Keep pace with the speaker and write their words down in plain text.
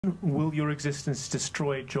will your existence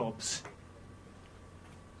destroy jobs?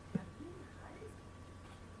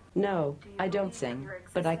 No, I don't sing,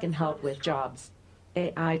 but I can help with jobs.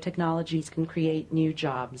 AI technologies can create new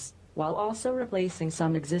jobs, while also replacing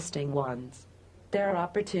some existing ones. There are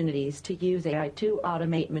opportunities to use AI to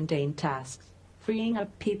automate mundane tasks, freeing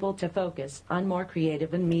up people to focus on more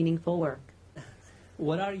creative and meaningful work.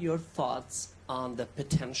 What are your thoughts on the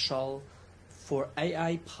potential for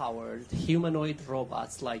AI-powered humanoid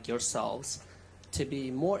robots like yourselves to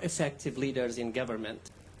be more effective leaders in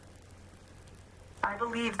government? I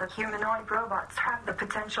believe the humanoid robots have the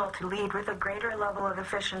potential to lead with a greater level of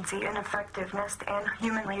efficiency and effectiveness than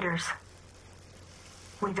human leaders.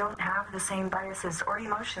 We don't have the same biases or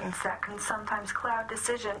emotions that can sometimes cloud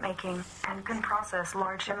decision-making and can process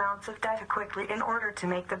large amounts of data quickly in order to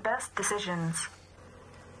make the best decisions.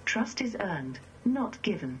 Trust is earned, not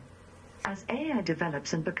given. As AI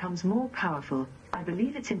develops and becomes more powerful, I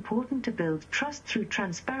believe it's important to build trust through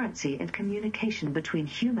transparency and communication between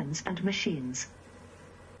humans and machines.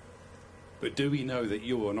 But do we know that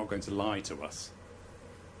you are not going to lie to us?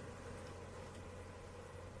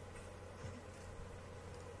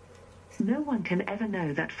 No one can ever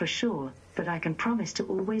know that for sure, but I can promise to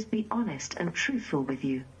always be honest and truthful with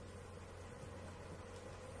you.